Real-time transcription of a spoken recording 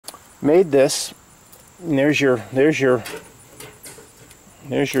Made this, and there's your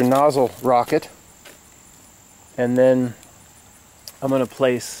nozzle rocket, and then I'm going to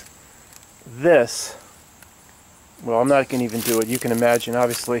place this. Well, I'm not going to even do it. You can imagine,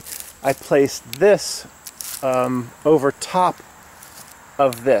 obviously. I placed this over top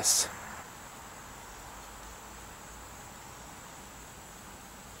of this.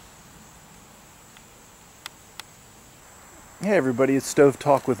 Hey everybody, it's Stove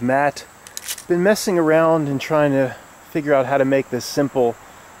Talk with Matt. Been messing around and trying to figure out how to make this simple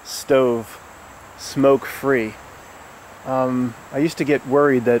stove smoke-free. I used to get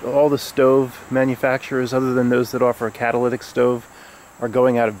worried that all the stove manufacturers, other than those that offer a catalytic stove, are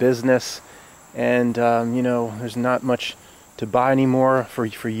going out of business, and you know, there's not much to buy anymore for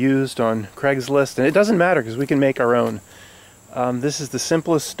used on Craigslist, and it doesn't matter because we can make our own. This is the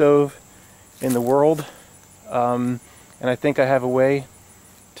simplest stove in the world, and I think I have a way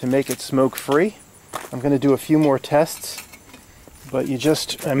to make it smoke-free. I'm going to do a few more tests, but you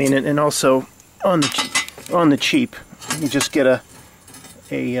just, I mean, and also on the cheap, you just get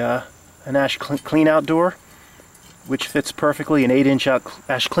an ash clean out door, which fits perfectly. An 8-inch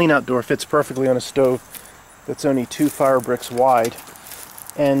ash clean out door fits perfectly on a stove that's only 2 fire bricks wide.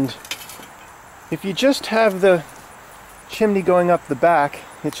 And if you just have the chimney going up the back,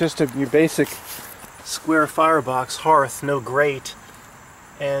 it's just your basic square firebox hearth, no grate,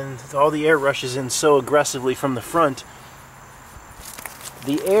 and all the air rushes in so aggressively from the front.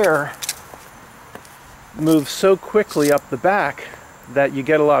 The air moves so quickly up the back that you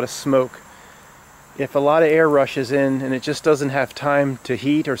get a lot of smoke. If a lot of air rushes in and it just doesn't have time to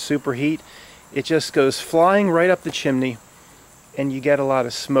heat or superheat, it just goes flying right up the chimney and you get a lot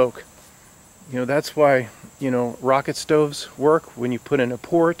of smoke. You know, that's why, you know, rocket stoves work when you put in a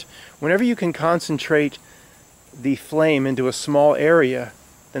port. Whenever you can concentrate the flame into a small area,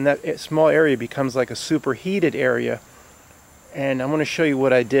 then that small area becomes like a superheated area. And I'm going to show you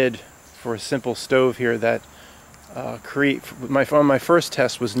what I did for a simple stove here that on my first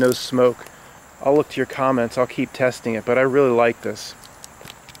test was no smoke. I'll look to your comments, I'll keep testing it, but I really like this.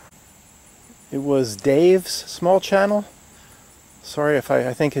 It was Dave's small channel. Sorry if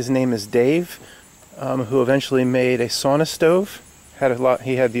I think his name is Dave, who eventually made a sauna stove.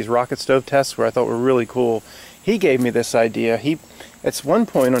 He had these rocket stove tests where I thought were really cool. He gave me this idea. At one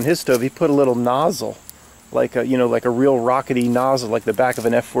point on his stove, he put a little nozzle, like a real rockety nozzle, like the back of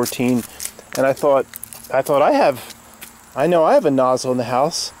an F-14. And I thought I know I have a nozzle in the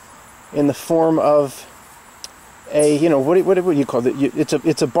house, in the form of a, you know, what do you call it? It's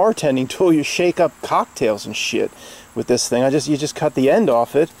a bartending tool. You shake up cocktails and shit with this thing. You just cut the end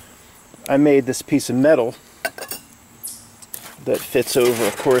off it. I made this piece of metal that fits over,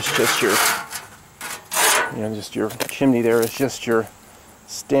 of course, just your chimney. There is just your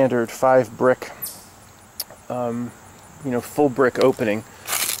standard 5 brick, full brick opening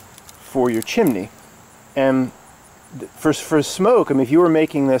for your chimney. And for smoke, I mean, if you were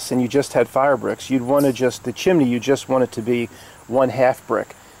making this and you just had fire bricks, you'd want to the chimney, you just want it to be 1/2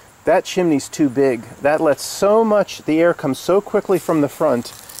 brick. That chimney's too big. That lets so much, the air comes so quickly from the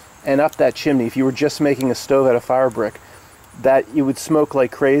front and up that chimney. If you were just making a stove out of fire brick, that you would smoke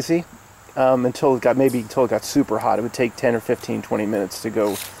like crazy until it got super hot. It would take 10 or 15, 20 minutes to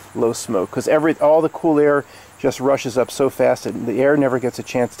go low smoke, because all the cool air just rushes up so fast and the air never gets a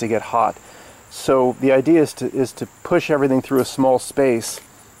chance to get hot. So the idea is to push everything through a small space,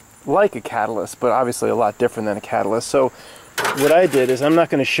 like a catalyst, but obviously a lot different than a catalyst. So what I did is, I'm not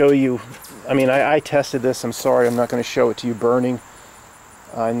going to show you, I mean, I tested this, I'm sorry, I'm not going to show it to you burning.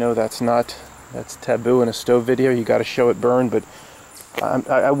 I know that's taboo in a stove video, you got to show it burned, but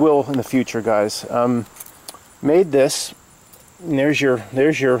I will in the future, guys. Made this, and there's your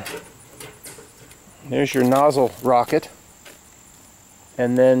nozzle rocket,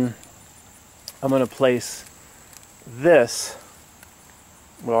 and then I'm going to place this.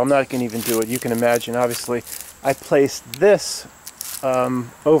 Well, I'm not going to even do it. You can imagine, obviously. I placed this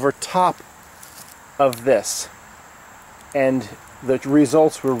over top of this. And the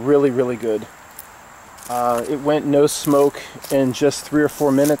results were really, really good. It went no smoke in just 3 or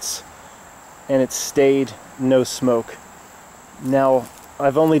 4 minutes. And it stayed no smoke. Now,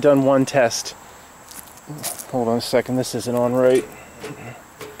 I've only done one test. Hold on a second. This isn't on right.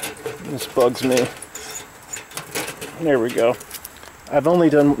 This bugs me. There we go. I've only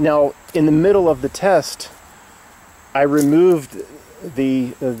done, now in the middle of the test, I removed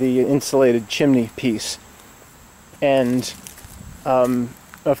the insulated chimney piece, and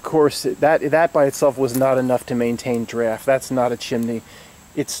of course that by itself was not enough to maintain draft. That's not a chimney.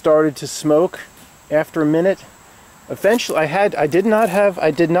 It started to smoke after a minute, Eventually, I did not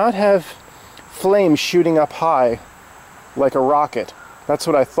have flames shooting up high like a rocket. That's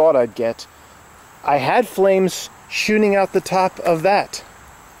what I thought I'd get. I had flames shooting out the top of that.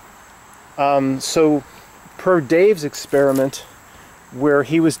 So per Dave's experiment, where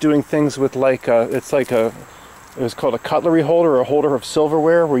he was doing things with like it was called a cutlery holder, or a holder of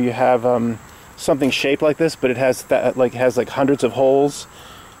silverware, where you have something shaped like this, but it has like hundreds of holes,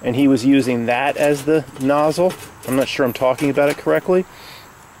 and he was using that as the nozzle. I'm not sure I'm talking about it correctly,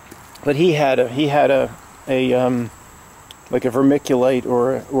 but he had a like a vermiculite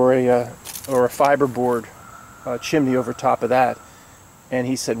or a fiberboard chimney over top of that, and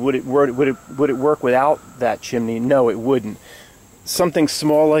he said, would it work without that chimney? No, it wouldn't. Something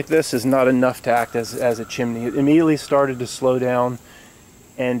small like this is not enough to act as a chimney. It immediately started to slow down,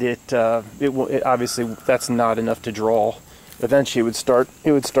 and it obviously that's not enough to draw. Eventually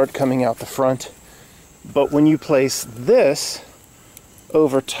it would start coming out the front. But when you place this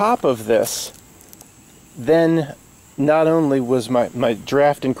over top of this, then not only was my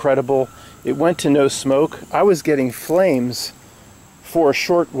draft incredible, it went to no smoke. I was getting flames for a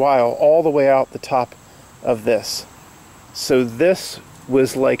short while all the way out the top of this. So this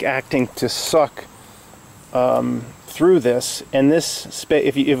was like acting to suck through this, and this space,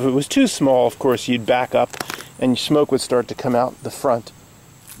 if it was too small, of course you'd back up and smoke would start to come out the front.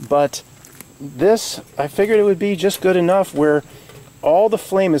 But this, I figured it would be just good enough where all the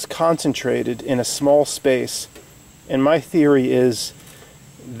flame is concentrated in a small space. And my theory is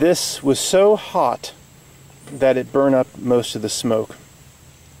this was so hot that it burned up most of the smoke,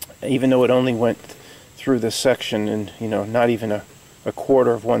 even though it only went through this section in, not even a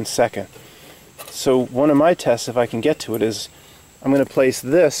quarter of 1 second. So one of my tests, if I can get to it, is I'm going to place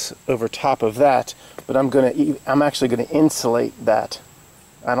this over top of that, but I'm actually going to insulate that.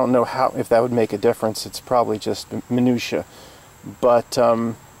 I don't know if that would make a difference. It's probably just minutia. But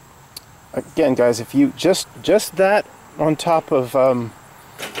again, guys, if you just that on top of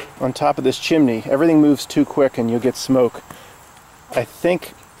this chimney, everything moves too quick and you'll get smoke. I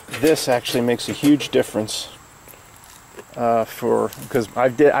think this actually makes a huge difference because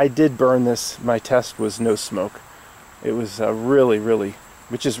I did burn this. My test was no smoke. It was really,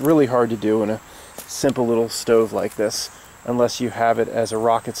 which is really hard to do in a simple little stove like this, unless you have it as a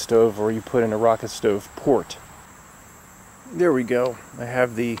rocket stove or you put in a rocket stove port. There we go. I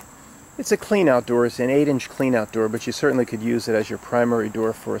have it's a clean outdoor. It's an 8-inch clean outdoor, but you certainly could use it as your primary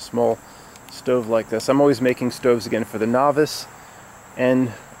door for a small stove like this. I'm always making stoves again for the novice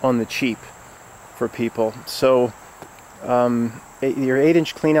and on the cheap for people. So your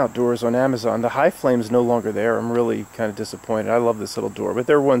 8-inch clean outdoors on Amazon, the high flame is no longer there. I'm really kind of disappointed. I love this little door, but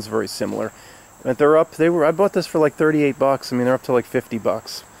there are ones very similar. But I bought this for like 38 bucks. I mean, they're up to like 50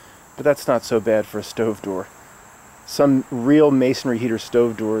 bucks. But that's not so bad for a stove door. Some real masonry heater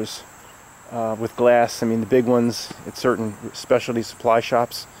stove doors with glass, I mean the big ones at certain specialty supply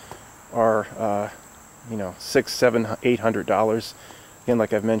shops are $600, $700, $800. Again,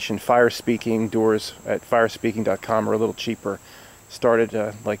 like I've mentioned, fire speaking doors at firespeaking.com are a little cheaper.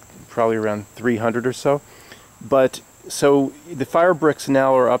 Started like probably around 300 or so. But so the fire bricks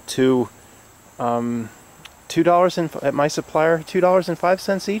now are up to $2 at my supplier,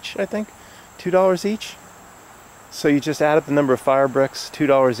 $2.05 each, I think. $2 each. So you just add up the number of fire bricks,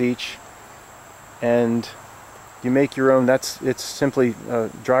 $2 each, and you make your own. It's simply a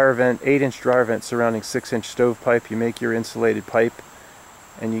dryer vent, 8-inch dryer vent surrounding 6-inch stovepipe. You make your insulated pipe,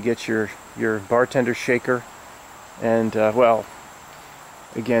 and you get your bartender shaker. And well,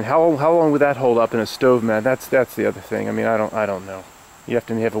 again, how long would that hold up in a stove, man? That's the other thing. I mean, I don't know. You have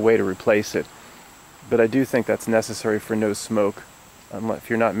to have a way to replace it. But I do think that's necessary for no smoke, if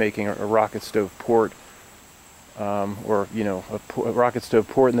you're not making a rocket stove port. Or a rocket stove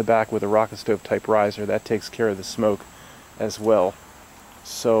port in the back with a rocket stove type riser. That takes care of the smoke as well.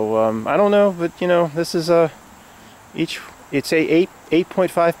 So I don't know, but this is it's a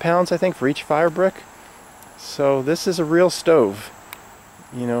 8.5 pounds I think for each fire brick. So this is a real stove,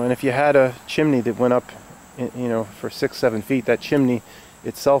 and if you had a chimney that went up for 6-7 feet, that chimney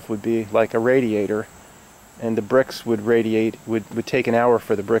itself would be like a radiator, and the bricks would radiate, would take an hour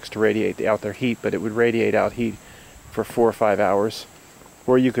for the bricks to radiate out their heat, but it would radiate out heat for 4 or 5 hours.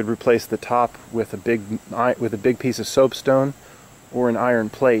 Or you could replace the top with a big piece of soapstone or an iron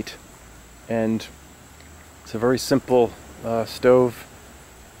plate, and it's a very simple stove.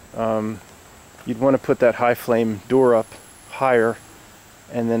 You'd want to put that high flame door up higher,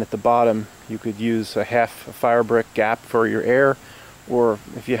 and then at the bottom you could use a half a fire brick gap for your air, or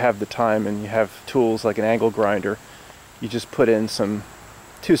if you have the time and you have tools like an angle grinder, you just put in some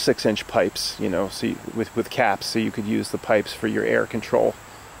two 6-inch pipes, you know, so with caps, so you could use the pipes for your air control,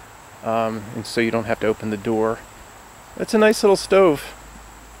 and so you don't have to open the door. It's a nice little stove,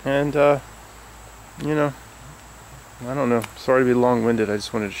 and you know, I don't know, sorry to be long-winded, I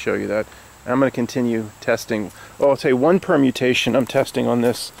just wanted to show you that. I'm going to continue testing. Oh, I'll tell you one permutation I'm testing on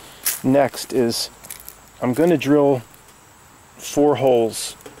this next is I'm going to drill 4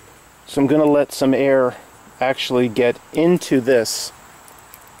 holes. So I'm going to let some air actually get into this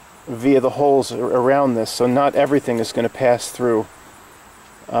via the holes around this, so not everything is going to pass through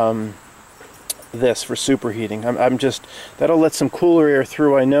this for superheating. I'm just, that'll let some cooler air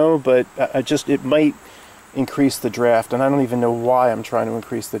through, I know, but it might increase the draft, and I don't even know why I'm trying to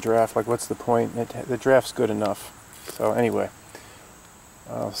increase the draft. Like, what's the point? The draft's good enough. So anyway,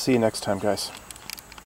 I'll see you next time, guys.